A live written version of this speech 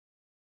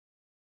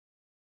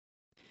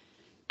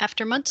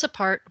After months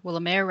apart, will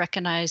a mare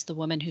recognize the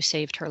woman who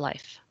saved her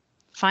life?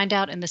 Find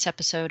out in this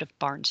episode of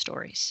Barn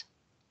Stories.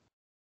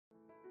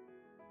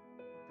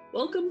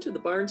 Welcome to the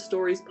Barn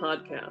Stories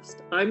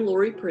podcast. I'm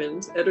Lori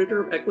Prinz,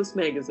 editor of Equus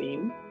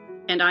magazine.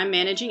 And I'm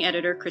managing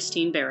editor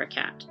Christine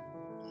Barakat.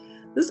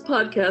 This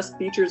podcast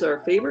features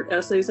our favorite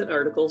essays and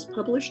articles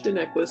published in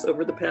Equus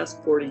over the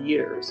past 40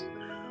 years.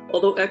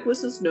 Although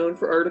Equus is known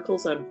for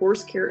articles on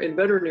horse care and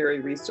veterinary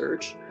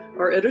research,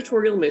 our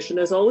editorial mission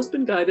has always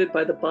been guided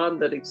by the bond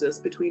that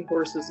exists between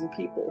horses and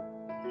people.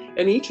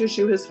 And each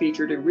issue has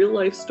featured a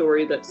real-life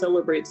story that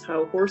celebrates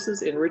how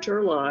horses enrich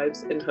our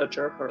lives and touch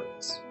our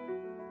hearts.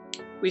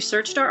 We've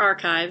searched our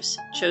archives,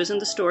 chosen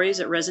the stories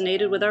that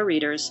resonated with our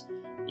readers,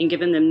 and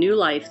given them new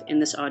life in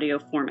this audio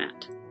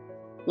format.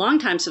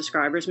 Longtime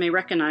subscribers may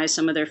recognize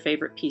some of their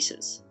favorite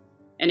pieces.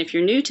 And if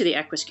you're new to the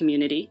Equus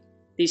community,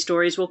 these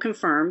stories will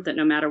confirm that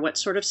no matter what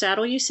sort of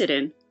saddle you sit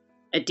in,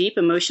 a deep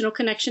emotional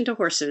connection to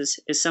horses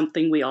is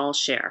something we all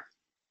share.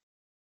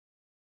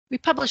 We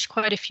published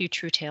quite a few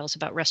true tales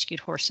about rescued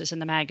horses in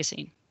the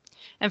magazine,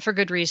 and for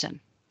good reason.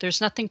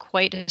 There's nothing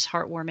quite as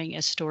heartwarming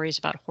as stories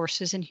about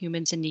horses and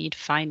humans in need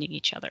finding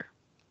each other.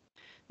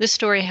 This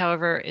story,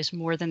 however, is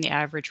more than the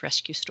average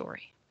rescue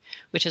story,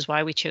 which is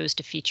why we chose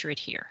to feature it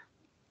here.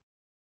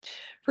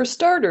 For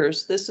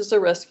starters, this is a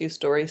rescue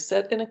story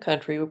set in a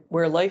country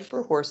where life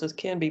for horses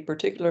can be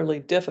particularly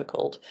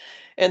difficult,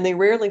 and they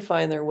rarely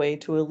find their way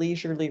to a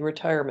leisurely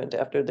retirement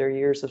after their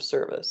years of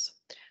service.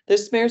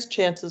 This mare's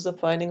chances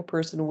of finding a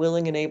person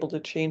willing and able to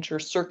change her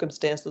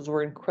circumstances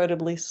were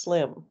incredibly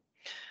slim.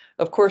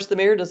 Of course, the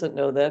mare doesn't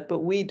know that, but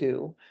we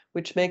do,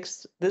 which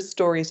makes this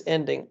story's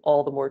ending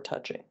all the more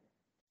touching.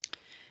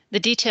 The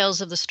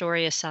details of the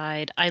story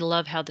aside, I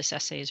love how this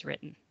essay is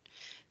written.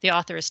 The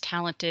author is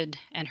talented,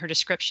 and her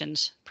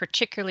descriptions,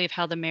 particularly of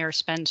how the mare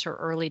spends her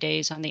early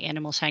days on the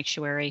animal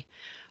sanctuary,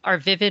 are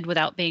vivid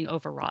without being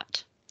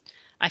overwrought.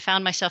 I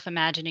found myself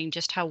imagining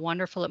just how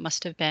wonderful it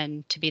must have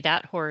been to be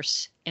that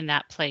horse in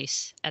that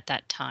place at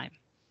that time.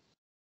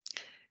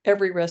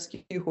 Every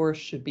rescue horse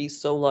should be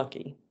so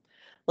lucky.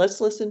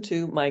 Let's listen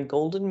to My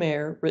Golden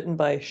Mare, written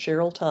by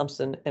Cheryl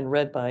Thompson and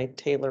read by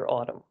Taylor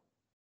Autumn.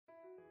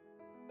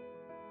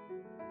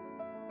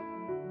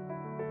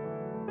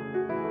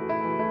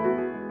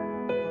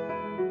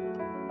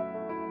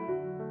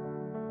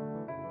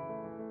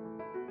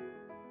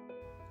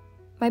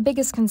 My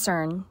biggest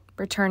concern,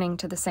 returning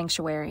to the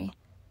sanctuary,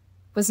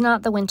 was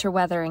not the winter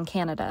weather in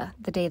Canada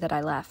the day that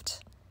I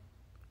left.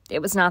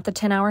 It was not the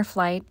 10-hour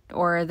flight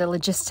or the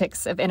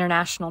logistics of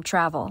international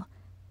travel.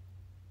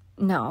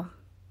 No,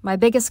 my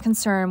biggest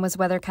concern was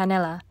whether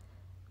Canela,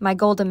 my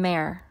golden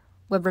mare,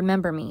 would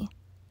remember me.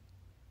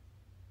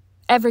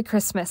 Every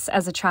Christmas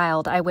as a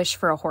child, I wished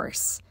for a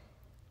horse.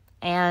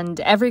 And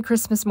every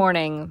Christmas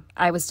morning,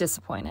 I was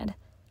disappointed.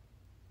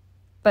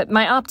 But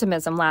my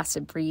optimism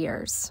lasted for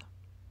years.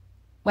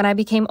 When I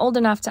became old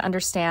enough to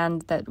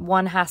understand that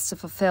one has to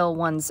fulfill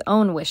one's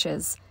own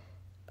wishes,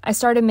 I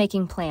started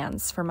making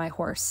plans for my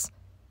horse.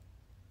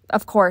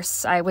 Of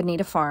course, I would need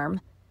a farm,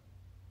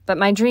 but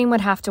my dream would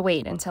have to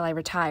wait until I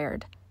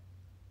retired.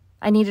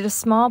 I needed a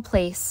small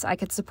place I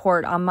could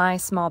support on my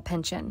small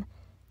pension,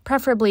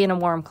 preferably in a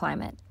warm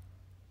climate.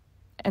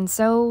 And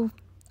so,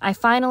 I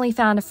finally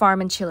found a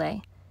farm in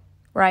Chile,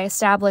 where I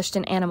established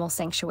an animal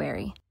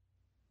sanctuary.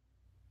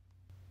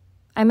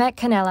 I met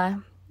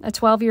Canela, a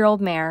 12-year-old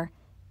mare,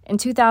 in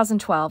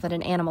 2012 at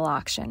an animal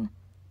auction.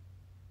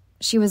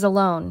 She was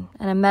alone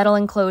in a metal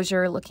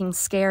enclosure, looking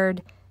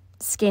scared,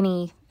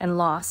 skinny, and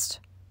lost.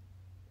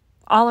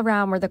 All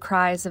around were the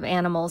cries of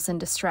animals in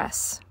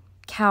distress,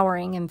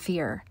 cowering in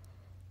fear.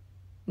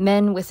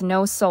 Men with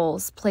no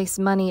souls placed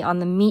money on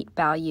the meat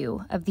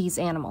value of these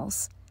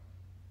animals.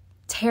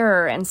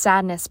 Terror and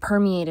sadness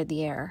permeated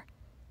the air.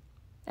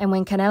 And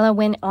when Canela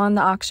went on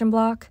the auction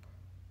block,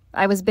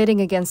 I was bidding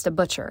against a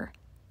butcher.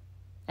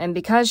 And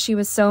because she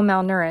was so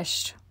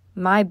malnourished,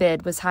 my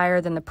bid was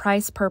higher than the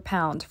price per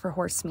pound for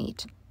horse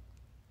meat.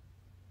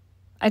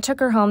 I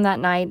took her home that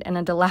night in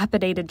a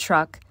dilapidated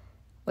truck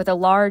with a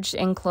large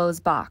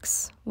enclosed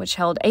box, which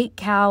held 8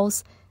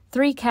 cows,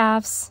 3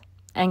 calves,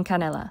 and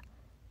Canela.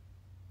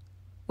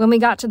 When we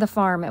got to the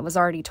farm, it was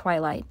already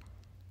twilight.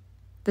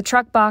 The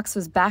truck box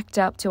was backed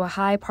up to a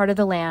high part of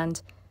the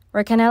land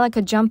where Canela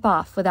could jump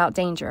off without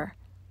danger.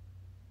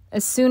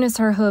 As soon as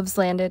her hooves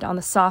landed on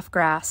the soft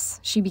grass,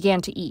 she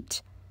began to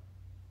eat.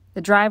 The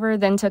driver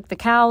then took the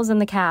cows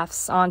and the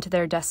calves on to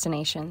their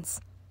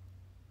destinations.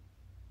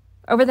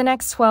 Over the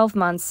next 12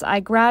 months, I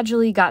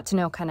gradually got to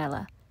know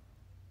Canela.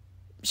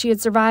 She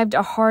had survived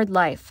a hard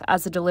life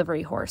as a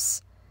delivery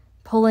horse,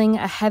 pulling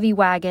a heavy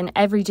wagon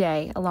every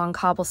day along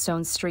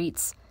cobblestone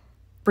streets,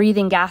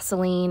 breathing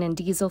gasoline and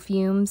diesel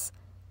fumes.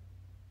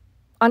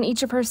 On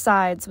each of her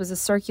sides was a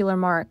circular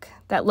mark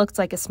that looked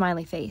like a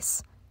smiley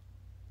face.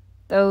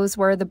 Those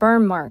were the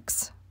burn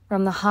marks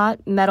from the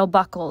hot metal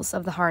buckles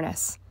of the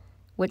harness,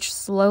 which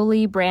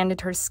slowly branded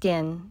her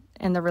skin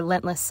in the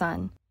relentless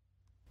sun.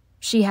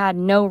 She had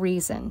no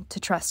reason to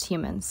trust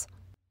humans.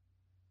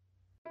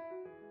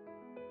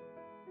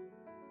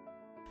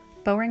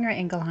 Boehringer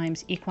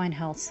Ingelheim's equine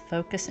health's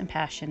focus and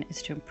passion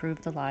is to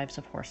improve the lives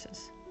of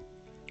horses.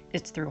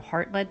 It's through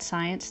heart-led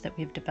science that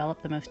we have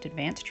developed the most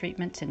advanced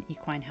treatments in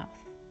equine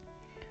health.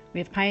 We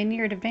have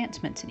pioneered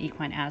advancements in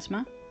equine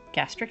asthma,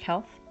 gastric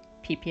health,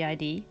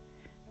 PPID,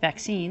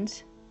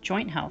 vaccines,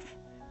 joint health,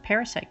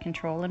 parasite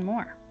control, and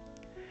more.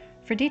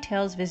 For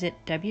details, visit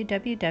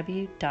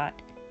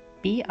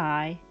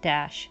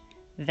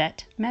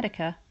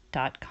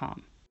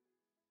www.bi-vetmedica.com.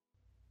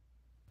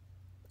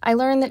 I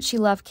learned that she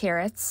loved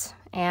carrots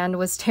and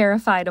was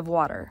terrified of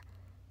water.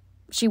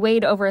 She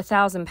weighed over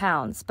 1,000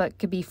 pounds, but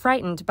could be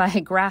frightened by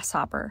a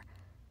grasshopper.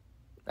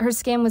 Her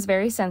skin was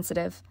very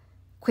sensitive,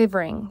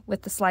 quivering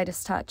with the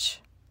slightest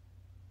touch.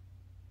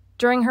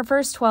 During her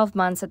first 12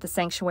 months at the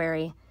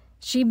sanctuary,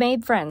 she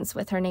made friends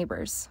with her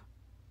neighbors.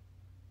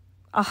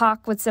 A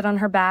hawk would sit on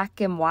her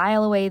back and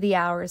while away the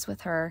hours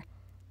with her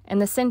in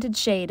the scented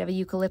shade of a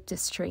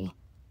eucalyptus tree.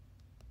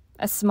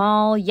 A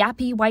small,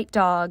 yappy white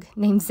dog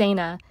named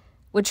Zaina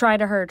would try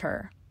to herd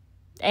her,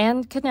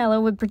 and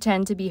Canella would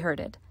pretend to be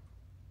herded.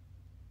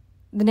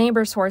 The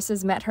neighbors'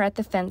 horses met her at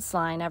the fence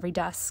line every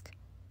dusk.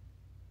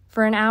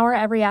 For an hour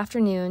every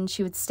afternoon,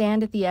 she would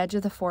stand at the edge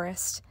of the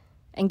forest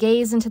and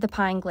gaze into the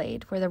pine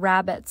glade where the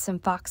rabbits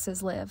and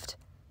foxes lived.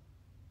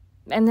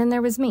 And then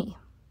there was me,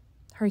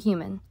 her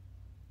human.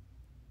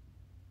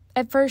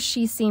 At first,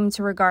 she seemed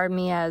to regard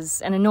me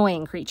as an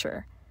annoying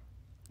creature,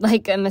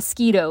 like a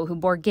mosquito who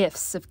bore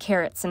gifts of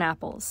carrots and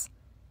apples.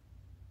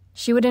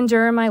 She would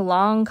endure my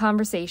long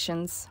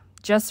conversations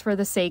just for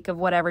the sake of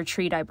whatever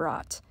treat I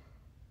brought,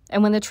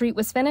 and when the treat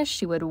was finished,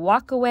 she would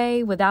walk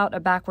away without a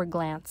backward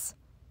glance.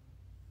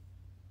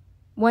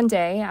 One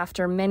day,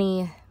 after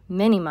many,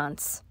 many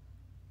months,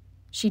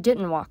 she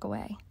didn't walk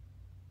away.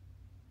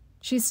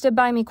 She stood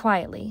by me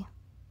quietly,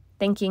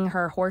 thinking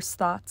her horse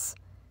thoughts,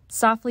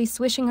 softly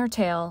swishing her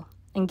tail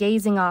and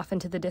gazing off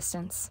into the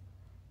distance.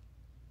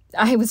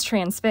 I was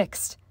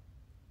transfixed.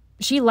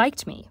 She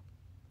liked me.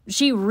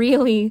 She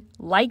really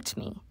liked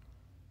me.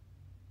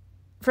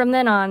 From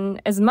then on,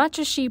 as much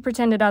as she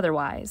pretended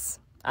otherwise,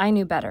 I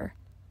knew better.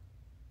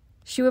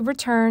 She would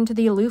return to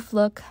the aloof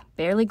look,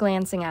 barely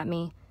glancing at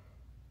me,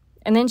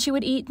 and then she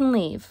would eat and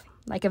leave,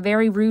 like a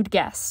very rude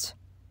guest.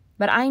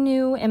 But I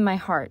knew in my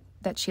heart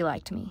that she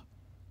liked me.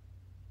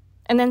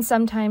 And then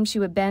sometimes she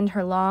would bend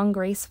her long,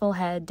 graceful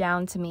head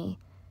down to me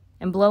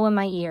and blow in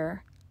my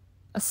ear.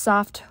 A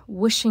soft,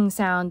 whooshing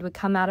sound would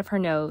come out of her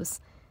nose,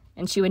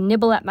 and she would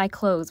nibble at my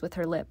clothes with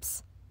her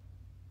lips.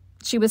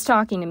 She was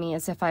talking to me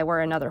as if I were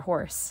another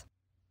horse.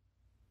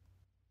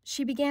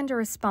 She began to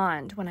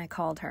respond when I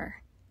called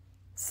her,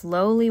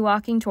 slowly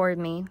walking toward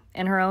me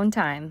in her own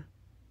time,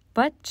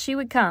 but she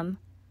would come.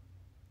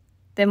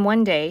 Then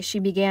one day she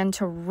began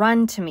to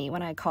run to me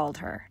when I called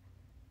her.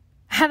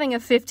 Having a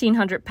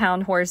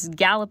 1,500-pound horse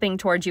galloping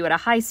towards you at a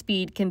high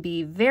speed can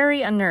be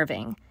very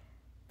unnerving.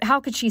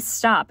 How could she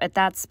stop at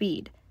that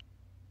speed?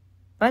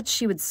 But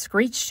she would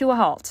screech to a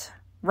halt,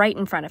 right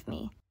in front of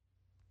me.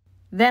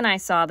 Then I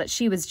saw that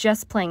she was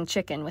just playing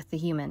chicken with the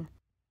human.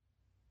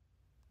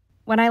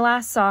 When I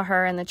last saw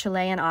her in the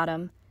Chilean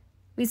autumn,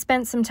 we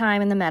spent some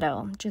time in the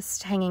meadow,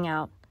 just hanging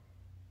out.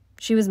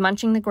 She was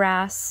munching the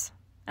grass,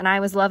 and I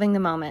was loving the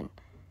moment,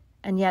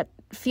 and yet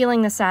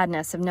feeling the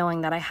sadness of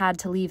knowing that I had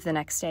to leave the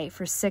next day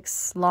for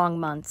 6 long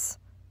months.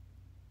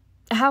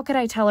 How could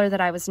I tell her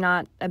that I was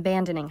not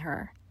abandoning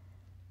her?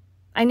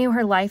 I knew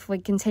her life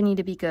would continue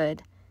to be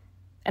good,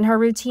 and her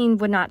routine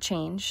would not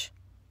change.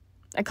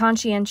 A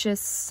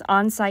conscientious,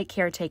 on-site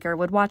caretaker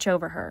would watch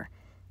over her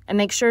and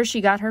make sure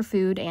she got her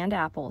food and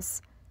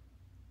apples.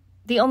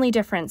 The only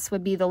difference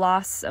would be the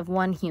loss of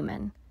one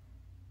human.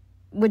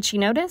 Would she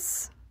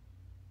notice?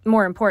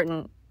 More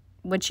important,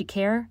 would she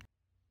care?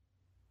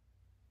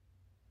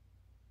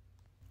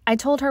 I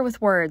told her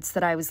with words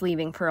that I was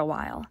leaving for a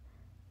while.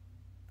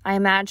 I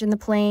imagined the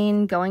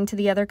plane going to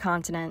the other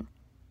continent,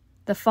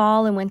 the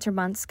fall and winter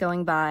months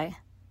going by.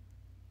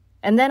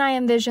 And then I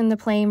envisioned the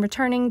plane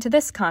returning to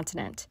this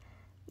continent,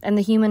 and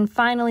the human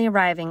finally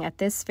arriving at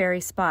this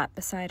very spot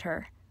beside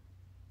her.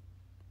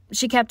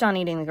 She kept on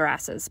eating the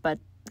grasses, but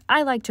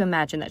I like to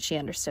imagine that she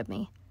understood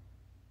me.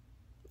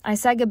 I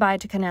said goodbye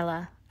to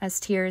Canella as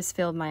tears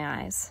filled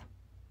my eyes.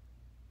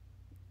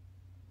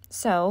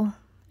 So,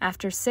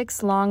 after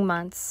 6 long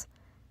months,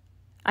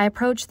 I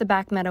approached the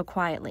back meadow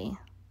quietly.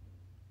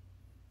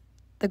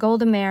 The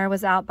golden mare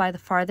was out by the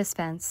farthest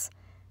fence,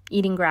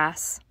 eating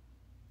grass.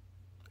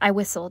 I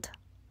whistled.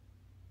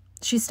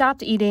 She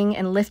stopped eating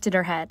and lifted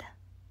her head,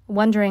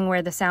 wondering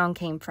where the sound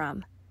came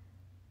from.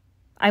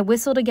 I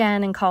whistled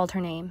again and called her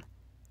name.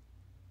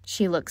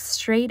 She looked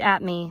straight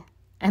at me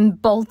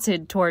and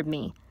bolted toward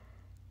me.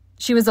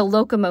 She was a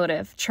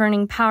locomotive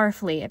churning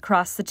powerfully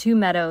across the 2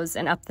 meadows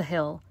and up the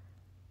hill.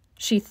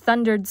 She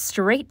thundered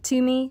straight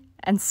to me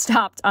and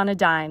stopped on a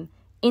dime,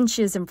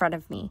 inches in front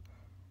of me,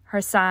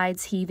 her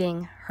sides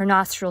heaving, her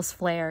nostrils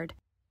flared.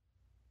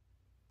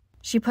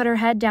 She put her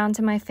head down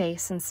to my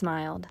face and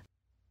smiled.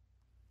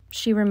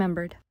 She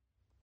remembered.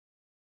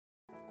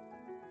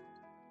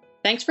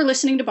 Thanks for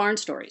listening to Barn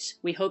Stories.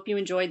 We hope you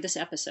enjoyed this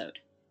episode.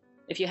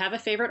 If you have a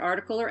favorite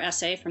article or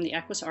essay from the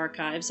Equus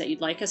archives that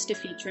you'd like us to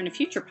feature in a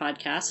future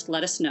podcast,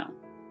 let us know.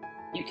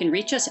 You can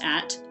reach us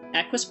at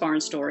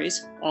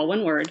equusbarnstories, all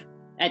one word,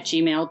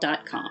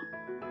 @gmail.com.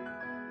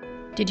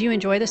 Did you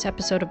enjoy this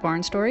episode of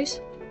Barn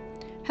Stories?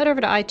 Head over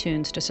to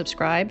iTunes to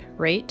subscribe,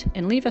 rate,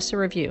 and leave us a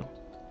review.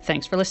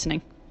 Thanks for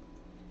listening.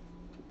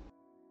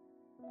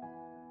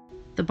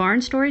 The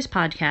Barn Stories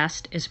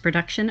podcast is a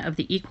production of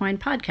the Equine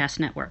Podcast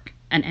Network,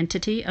 an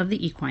entity of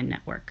the Equine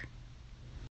Network.